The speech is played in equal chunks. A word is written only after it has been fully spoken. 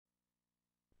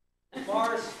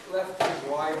Morris left his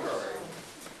library,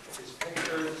 his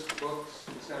pictures, books,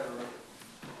 etc.,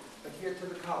 here to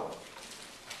the college,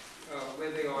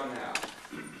 where they are now.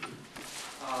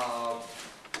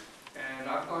 And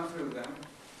I've gone through them,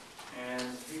 and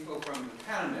people from the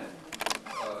Kahneman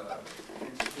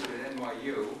Institute at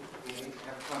NYU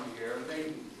have come here.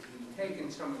 They've taken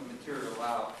some of the material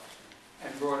out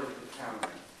and brought it to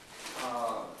Kahneman.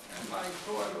 And my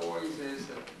thought always is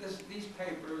that these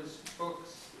papers, books,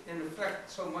 in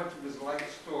effect, so much of his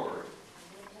life story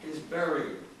is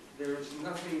buried. There's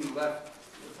nothing left.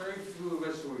 Very few of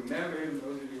us who remember him,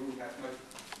 those of you who have much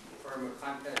firmer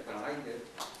contact than I did,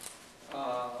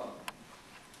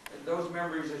 those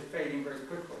memories are fading very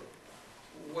quickly.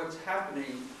 What's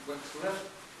happening, what's left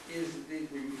is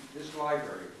this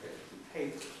library, the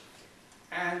papers,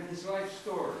 and his life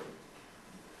story.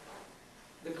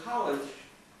 The college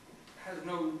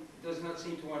does not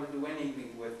seem to want to do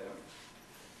anything with them.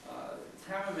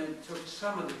 Kahneman took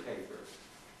some of the papers,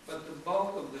 but the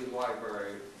bulk of the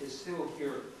library is still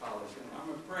here at the college, and I'm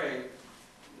afraid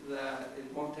that it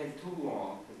won't take too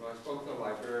long, because I spoke to a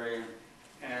librarian,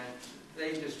 and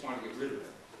they just want to get rid of it.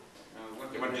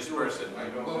 What they want to disperse it, I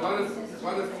don't know.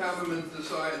 What if Kahneman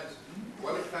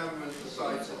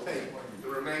decides to take the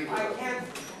remainder? I can't,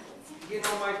 you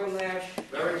know Michael Nash?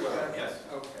 Very well. Yes.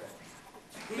 Okay.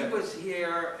 He was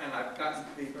here, and I've gotten to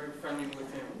be very friendly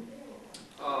with him.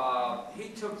 I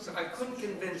couldn't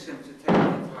convince him to take the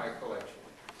entire collection.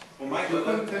 Well, Michael,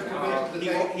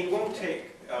 he won't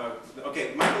take,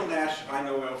 okay, Michael Nash, I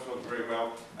know also very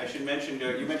well. I should mention,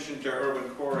 you mentioned Irwin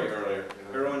Corey earlier.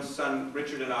 Irwin's son,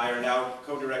 Richard, and I are now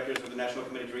co-directors of the National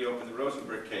Committee to Reopen the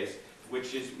Rosenberg case,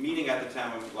 which is meeting at the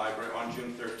Talmadge Library on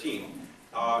June 13th.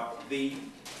 The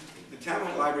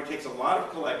Talmadge Library takes a lot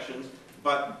of collections,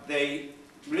 but they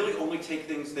really only take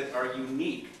things that are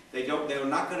unique. They're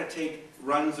not going to take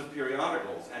runs of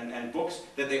periodicals and books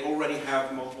that they already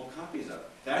have multiple copies of.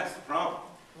 That's the problem.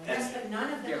 Yes, but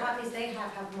none of the copies they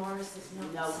have Morris's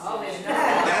notes. No. Oh,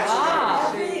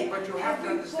 See, but you have to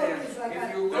understand, if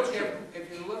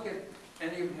you look at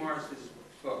any of Morris's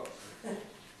books,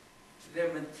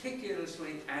 they're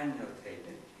meticulously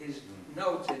annotated. His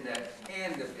notes in that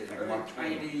hand of his, very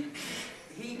tiny.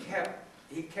 He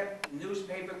kept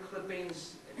newspaper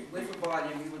clippings with a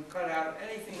volume. He would cut out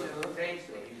anything that pertains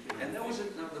to it. And those are,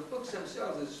 the books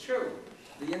themselves, it's true.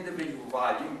 The individual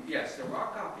volume, yes, there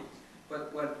are copies.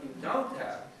 But what you don't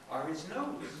have are his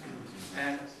notes.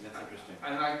 And that's interesting.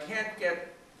 And I can't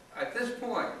get, at this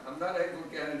point, I'm not able to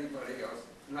get anybody else.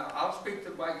 Now, I'll speak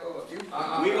to Michael. We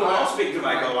will all speak to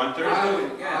Michael on Thursday.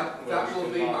 That will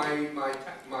be my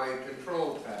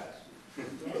control task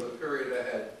for the period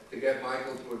ahead, to get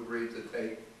Michael to agree to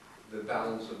take the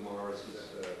balance of Morris's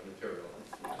material.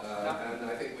 And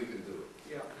I think we can do it.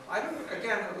 Yeah, I don't,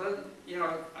 again, you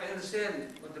know, I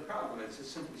understand what the problem is. It's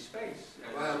simply space.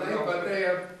 Well,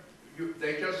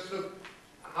 they just took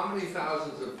how many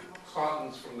thousands of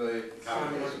cartons from the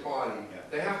Communist Party? Yeah.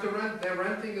 They have to rent. They're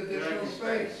renting additional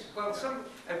space. Well,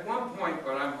 at one point,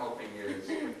 what I'm hoping is,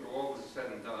 after all is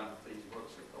said and done, these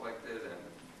books are collected and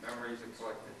memories are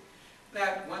collected,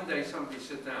 that one day somebody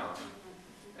sit down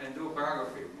and do a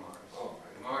biography of Morris. Oh,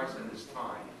 Morris and his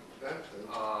time. That's it.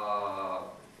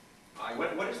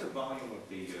 What is the volume of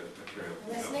the material?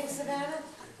 Listening, Savannah?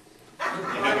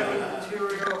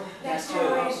 Material. Next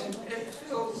generation. It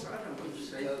feels, I don't know what to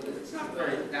say, it's not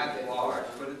very that large,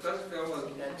 but it does feel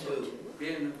like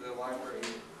being in the library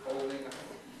holding.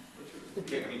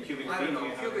 Okay, I mean, cubic feet. I don't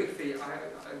know, cubic feet.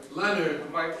 Leonard,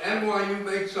 NYU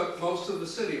makes up most of the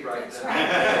city right That's now.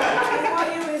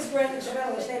 right. NYU is Greenwich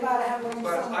Village. They ought to have one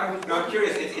But somewhere. I was No, I'm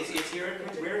curious, it's here at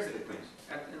Queens. Where is it at Queens?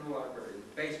 in the library,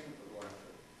 the basement of the library.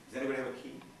 Does anybody have a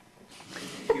key?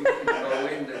 You can go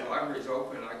in, the library's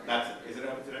open. Is it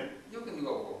open today? You can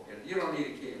go walk in. You don't need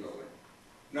a key to go in.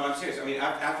 No, I'm serious. I mean,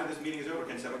 after this meeting is over,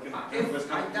 can someone come? I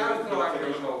doubt if the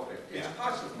library's open. It's Yeah.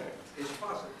 possible. It's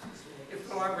possible. If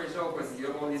the library's open,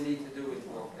 all you need to do is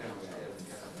walk downstairs.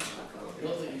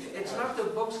 It's not the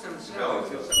books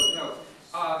themselves. No.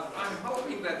 I'm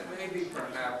hoping that maybe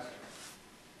perhaps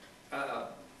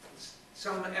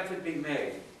some effort be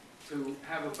made to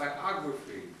have a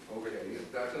biography over there.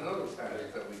 That's another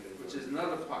task that we can do. Which is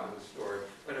another part of the story.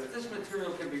 But if this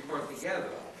material can be brought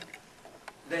together,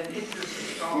 then interests a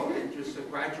scholar, interests a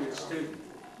graduate student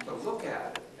to look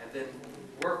at it and then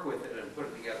work with it and put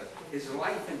it together. His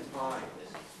life and time,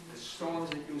 the songs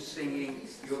that you're singing,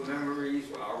 your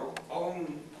memories, our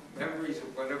own memories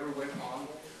of whatever went on,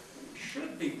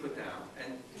 should be put down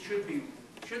and should be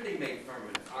made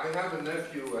permanent. I have a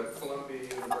nephew at Columbia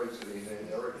University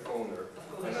named Foner,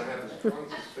 and I have a strong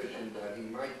suspicion that he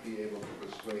might be able to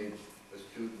persuade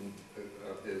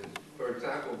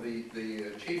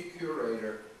the chief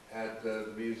curator at the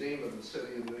Museum of the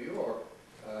City of New York,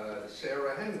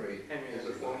 Sarah Henry, is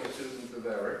a former student of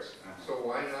Eric's. So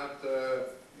why not,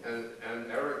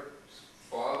 and Eric's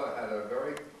father had a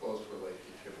very close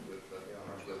relationship with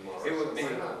Morris. It would be So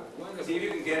why not? Wonderful. See if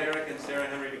you can get Eric and Sarah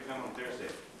Henry to come on Thursday.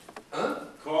 Huh?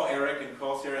 Call Eric and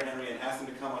call Sarah Henry and ask them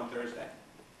to come on Thursday.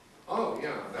 Oh,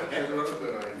 yeah, that's a real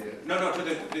good idea. No, to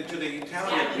the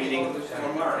talent meeting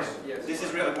for Morris. Yes. This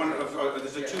is really one of,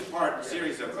 there's a two-part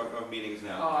series of meetings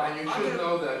now. And you should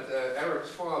know that Eric's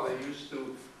father used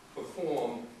to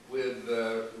perform with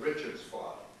Richard's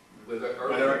father, with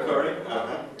Eric Corey?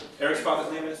 Eric's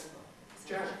father's name is?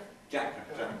 Jack. Jack.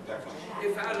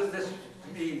 If out of this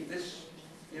meeting,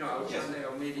 Sunday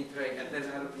or meeting today, and then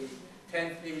out of the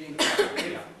 10th meeting,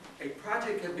 if a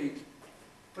project can be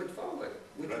put forward,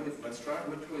 Let's try.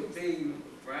 which would be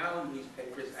around these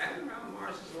papers and around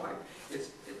Morris's life, it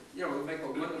would make a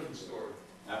wonderful story.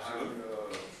 Absolutely.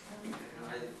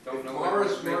 I don't know.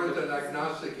 Morris weren't an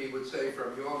agnostic, he would say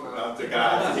from your Well, mouth. the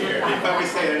guys here, he probably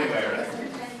say it anyway, right?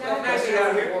 Well, maybe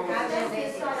out here.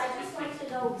 I'd just like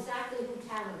to know exactly who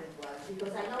Tannerman was,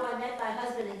 because I know I met my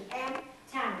husband in Camp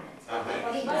Tannerman.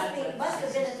 But he must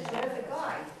have been a terrific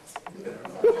guy. So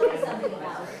tell me something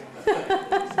about it.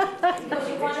 Because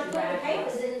you want to put the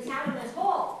papers in Tannerman's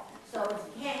hall, so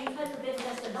he couldn't have been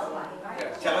just a nobody, right?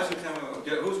 Yes. Tell us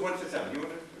who's one to seven? You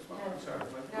want to respond? I'm sorry.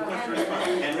 Who wants to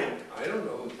respond? Henry? I don't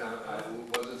know who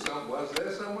was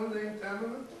there someone named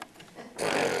Tamerman?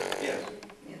 Yes.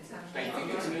 I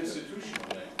think it's an institutional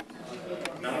name.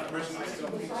 Not a person I still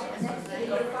think so. If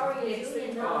anybody is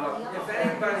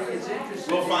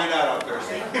interested. We'll find out on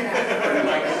Thursday.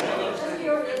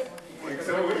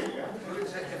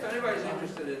 If anybody's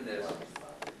interested in this,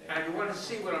 and you want to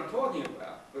see what I'm talking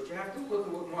about, but you have to look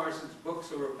at what Morrison's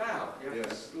books are about. You have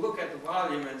Yes. to look at the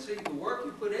volume and see the work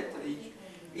you put into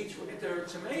each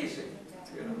it's amazing.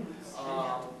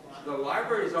 The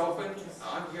library is open.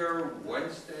 I'm here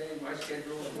Wednesday, my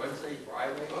schedule is Wednesday,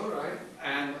 Friday. All right.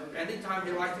 And anytime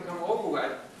you'd like to come over,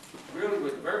 I really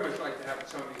would very much like to have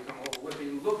somebody come over with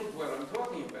me, look at what I'm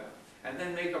talking about, and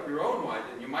then make up your own mind.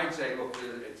 And you might say, look,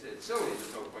 it's silly,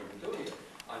 there's no point in doing it.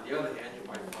 On the other hand, you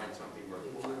might find something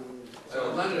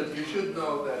worthwhile. Leonard, you should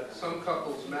know that some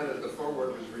couples met at the Fur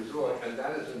Workers Resort, and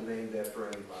that isn't named after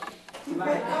anybody. The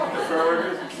Fur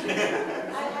Workers?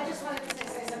 I just wanted to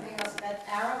say something else about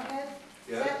Arrowhead.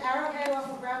 Is Yeah? that Arrowhead off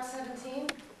of Route 17?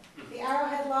 The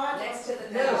Arrowhead Lodge? Next to the.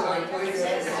 Yes, I played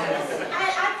there.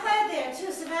 I played there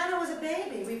too. Savannah was a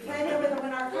baby. We played there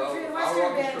when our country and Well, our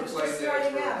western band orchestra was played just there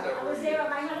starting for out. I was there on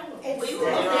my honeymoon. It's We still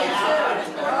were there.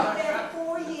 there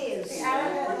 4 years. The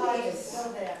Arrowhead Lodge is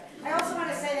still there. I also want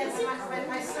to say that when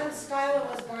my son Skylar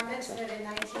was bar mitzvahed in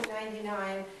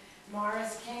 1999,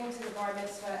 Morris came to the bar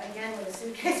mitzvah again with a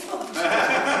suitcase full of children.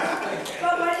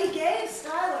 But what he gave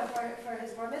Skylar for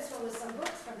his bar mitzvah was some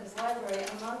books from his library.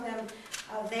 Among them,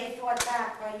 They Fought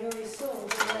Back by Yuri Sul, who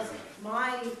was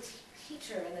my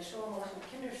teacher in the Shul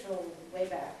Kindershul way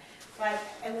back. But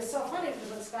it was so funny because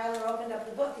when Skylar opened up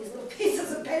the book, these little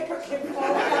pieces of paper came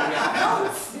falling out of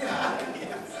notes.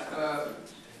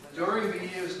 During the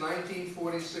years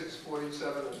 1946,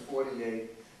 47, and 48,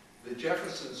 the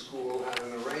Jefferson School had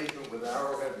an arrangement with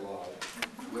Arrowhead Lodge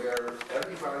where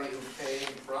everybody who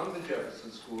came from the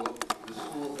Jefferson School, the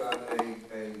school got a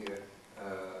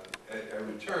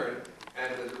return,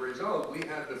 and as a result, we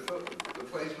had the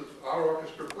place with our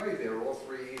orchestra played there all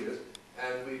 3 years,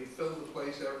 and we filled the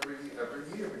place every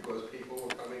year because people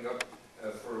were coming up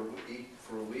for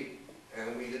a week.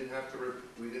 And we didn't have to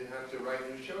write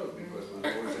new shows because we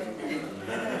were always in.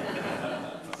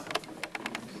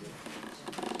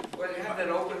 Well, you have that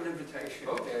open invitation.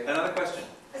 Okay. Another question?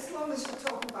 As long as you're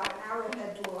talking about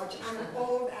Arrowhead Lodge, I'm an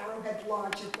old Arrowhead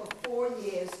Lodge for 4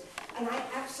 years, and I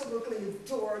absolutely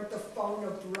adored the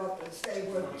Foner brothers. They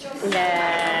were just...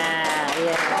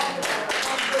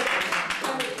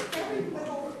 Every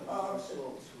little...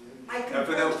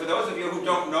 For those of you who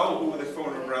don't know who the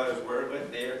Foner brothers were,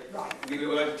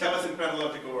 tell us in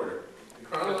chronological order. In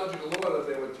chronological order,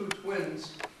 there were 2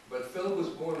 twins, but Phil was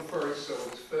born first, so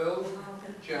it's Phil,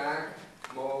 Jack,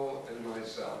 Mo, and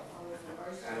myself.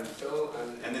 And Phil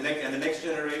And the next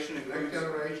generation the next includes?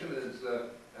 generation is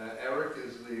Eric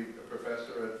is the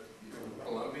professor at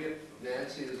Columbia.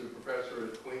 Nancy is a professor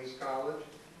at Queens College.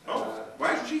 Oh,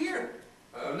 why isn't she here?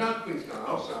 Not Queens College,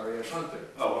 I'm sorry, at Hunter.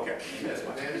 Oh, okay. That's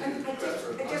fine. Nancy is a professor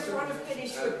I at just Hunter. want to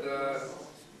finish with...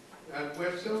 And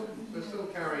we're still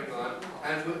carrying on.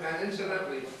 And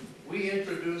incidentally, we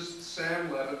introduced Sam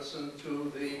Levinson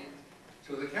to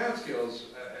the Catskills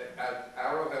at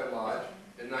Arrowhead Lodge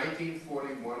in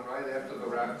 1941, right after the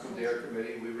Rap Dare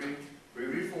Committee. We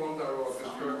reformed our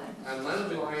orchestra, and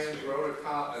Leonard Lyons wrote a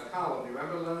column. You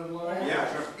remember Leonard Lyons?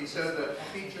 Yeah, sure. He said that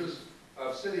teachers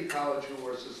of City College who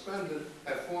were suspended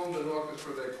had formed an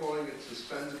orchestra. They're calling it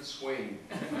Suspended Swing.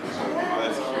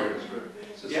 That's true.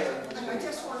 Yeah. And I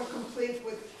just want to complete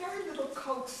with very little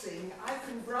coaxing. I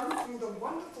can run through the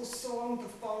wonderful song the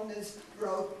Foners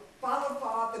wrote,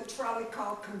 Bolivar, the trolley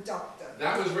car conductor.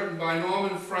 That was written by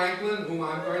Norman Franklin, whom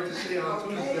I'm going to see on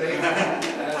Tuesday.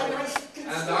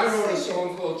 And I wrote a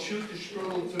song called Shoot the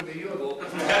Strudel to the Yodel,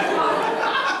 because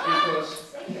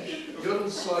Yodel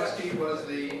Slutsky was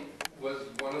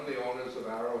one of the owners of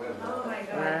Arrowhead. Oh my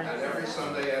God. And every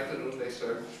Sunday afternoon they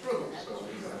served strudel. So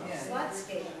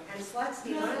Slutsky, and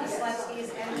Slutsky, one of the Slutskys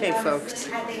ended Okay, up folks.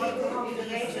 at the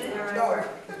UPVH in New York.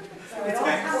 So it all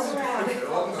comes around. it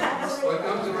all comes, what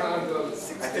comes around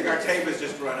goes. I think our tape has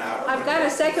just run out. I've got a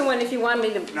second one if you want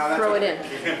me to No, that's throw it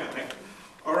okay. in.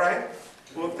 All right.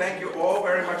 Well, thank you all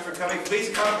very much for coming. Please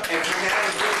come and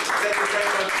present your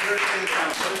friends on Thursday.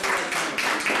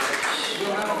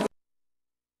 We'll have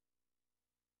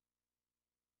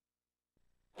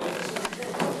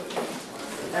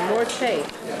And more tape.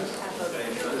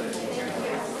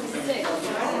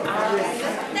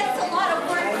 That's a lot of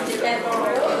work to do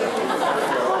that.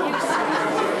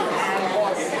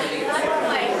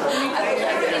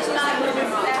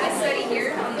 I study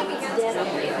here on the weekends because I'm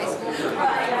in high school.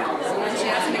 She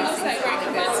asked me what's that very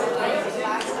convinced.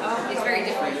 It's very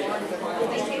different.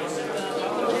 Thank you.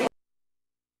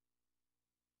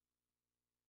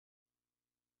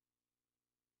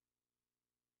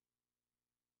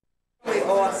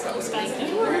 Awesome.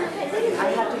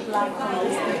 I had to black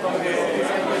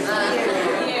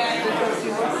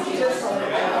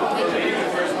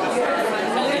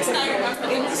Next time, I'm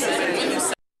going to